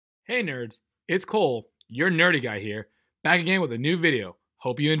Hey nerds, it's Cole, your nerdy guy here, back again with a new video.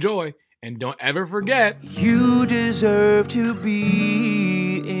 Hope you enjoy, and don't ever forget, you deserve to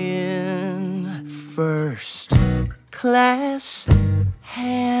be in first class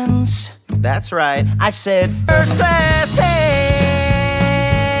hands. That's right, I said first class hands.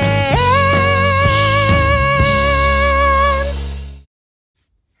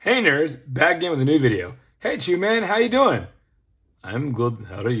 Hey nerds, back again with a new video. Hey Chew Man, how you doing? I'm good,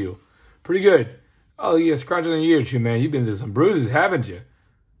 how are you? Pretty good. Oh, you're scratching on your Chew Man. You've been through some bruises, haven't you?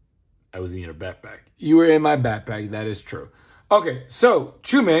 I was in your backpack. You were in my backpack, that is true. Okay, so,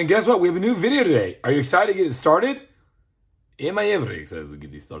 Chew Man, guess what? We have a new video today. Are you excited to get it started? Am I ever excited to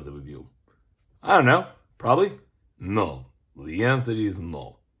get it started with you? I don't know. Probably? No. The answer is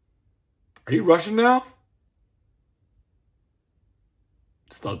no. Are you rushing now?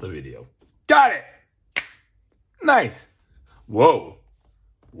 Start the video. Got it! Nice. Whoa.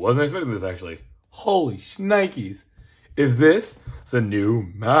 Wasn't expecting this, actually. Holy shnikes. Is this the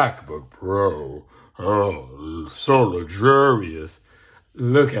new MacBook Pro? Oh, so luxurious.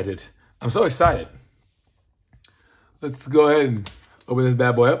 Look at it. I'm so excited. Let's go ahead and open this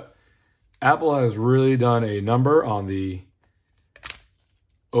bad boy up. Apple has really done a number on the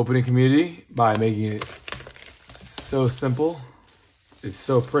opening community by making it so simple. It's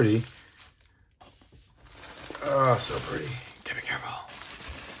so pretty. Oh, so pretty. Gotta be careful.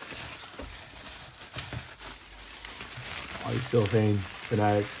 All you cellophane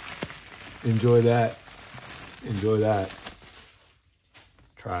fanatics, enjoy that. Enjoy that.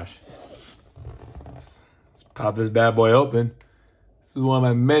 Trash. Let's pop this bad boy open. This is one of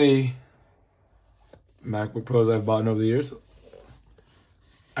my many MacBook Pros I've bought over the years.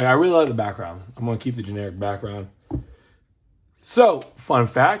 I really like the background. I'm gonna keep the generic background. So, fun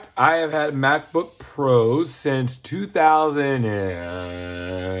fact, I have had MacBook Pros since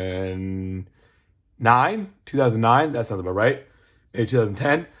 2009, that sounds about right, maybe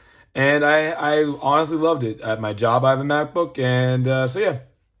 2010, and I honestly loved it. At my job, I have a MacBook, and so yeah,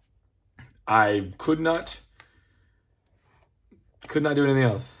 I could not do anything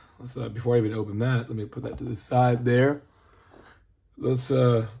else. Let's, before I even open that, let me put that to the side there. Let's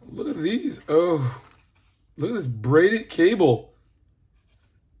look at these. Oh, look at this braided cable.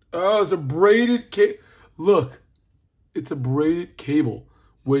 Oh, it's a braided cable. Look, it's a braided cable,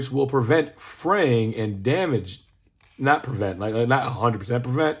 which will prevent fraying and damage. Not prevent, like not 100%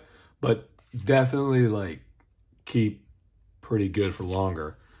 prevent, but definitely like keep pretty good for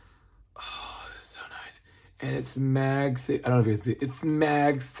longer. Oh, this is so nice. And it's mag safe. I don't know if you can see it. It's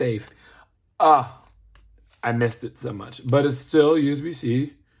mag safe. Ah, I missed it so much. But it's still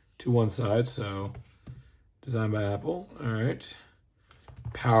USB-C to one side, so designed by Apple. All right.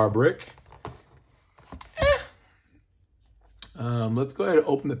 Power brick. Let's go ahead and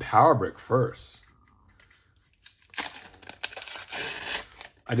open the power brick first.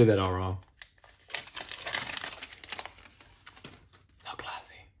 I did that all wrong. So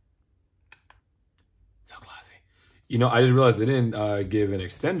classy. So classy. You know, I just realized they didn't give an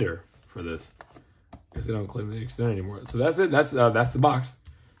extender for this. I guess they don't claim the extender anymore. So that's it. That's the box.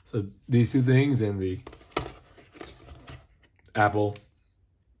 So these two things and the Apple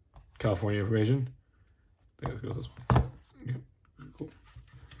California information. I think this goes this one. Yep. Cool.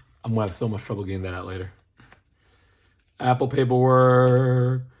 I'm gonna have so much trouble getting that out later. Apple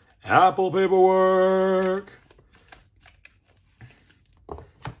paperwork. Apple paperwork. All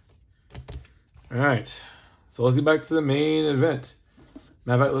right. So let's get back to the main event.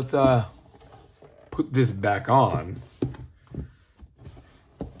 Matter of fact, let's put this back on.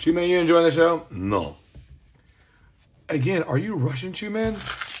 Chew Man, you enjoying the show? No. Again, are you rushing, Chew Man?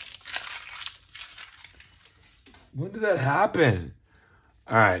 When did that happen?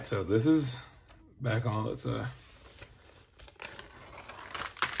 All right, so this is back on. Let's so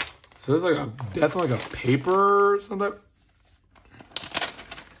there's like definitely like a paper or something.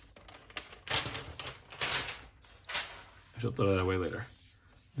 I shall throw that away later.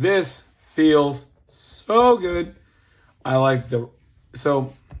 This feels so good. I like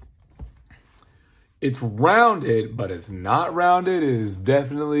so it's rounded, but it's not rounded. It is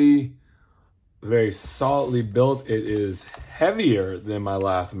definitely very solidly built. It is heavier than my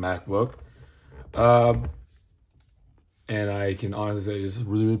last MacBook. And I can honestly say this is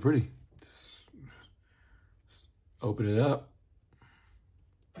really, really pretty. Just open it up.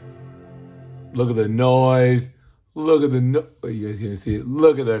 Look at the noise. Look at the you guys can see it.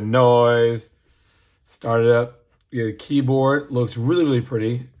 Look at the noise. Start it up. You get a keyboard. Looks really, really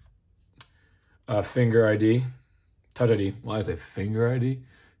pretty. Finger ID. Touch ID. Why I say finger ID?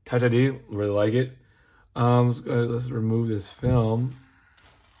 Touch ID, really like it. Let's remove this film.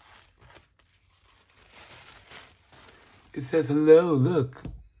 It says hello, look.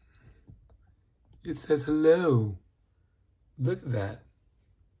 It says hello. Look at that.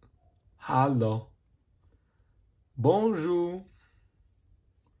 Hello. Bonjour.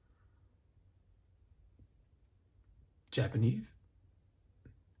 Japanese.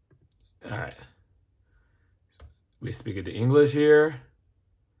 All right. We speak it to English here.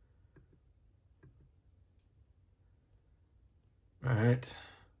 All right.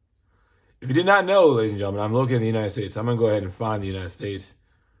 If you did not know, ladies and gentlemen, I'm located in the United States. I'm going to go ahead and find the United States.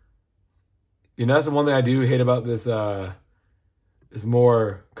 You know, that's the one thing I do hate about this this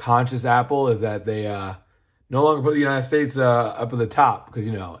more conscious Apple is that they no longer put the United States up at the top because,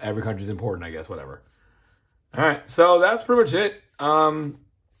 you know, every country is important, I guess, whatever. All right, so that's pretty much it. I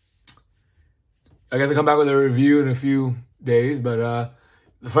guess I'll come back with a review in a few days, but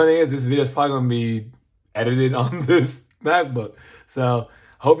the funny thing is this video is probably going to be edited on this MacBook. So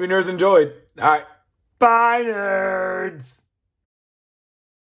hope you nerds enjoyed. All right, bye, nerds.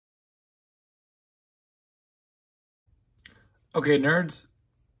 Okay, nerds,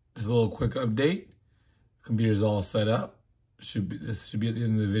 just a little quick update. Computer's all set up. This should be at the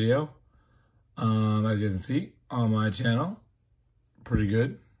end of the video. As you guys can see on my channel, pretty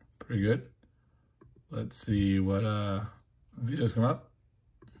good. Let's see what videos come up.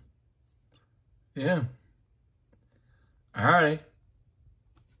 Yeah. Alrighty.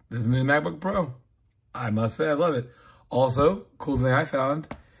 This is the new MacBook Pro. I must say I love it. Also, cool thing I found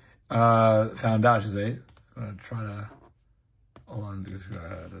out, I should say. I'm gonna try to. Hold on, just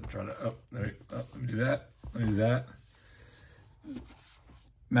gonna try to. Oh, there we go. Oh, let me do that. Let me do that.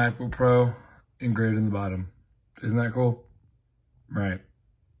 MacBook Pro engraved in the bottom. Isn't that cool? Right.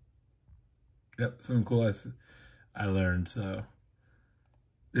 Yep, something cool I learned. So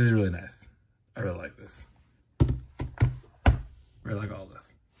this is really nice. I really like this. Really like all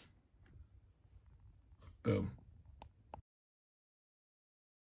this. Boom.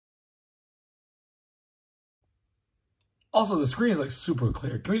 Also, the screen is like super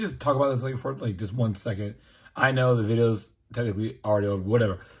clear. Can we just talk about this like for like just 1 second? I know the video's technically already over,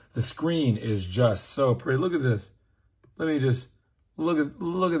 whatever. The screen is just so pretty. Look at this. Let me just look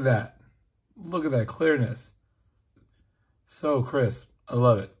at that. Look at that clearness. So crisp. I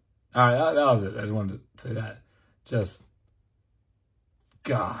love it. All right, that was it. I just wanted to say that. Just,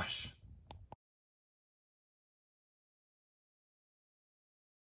 gosh.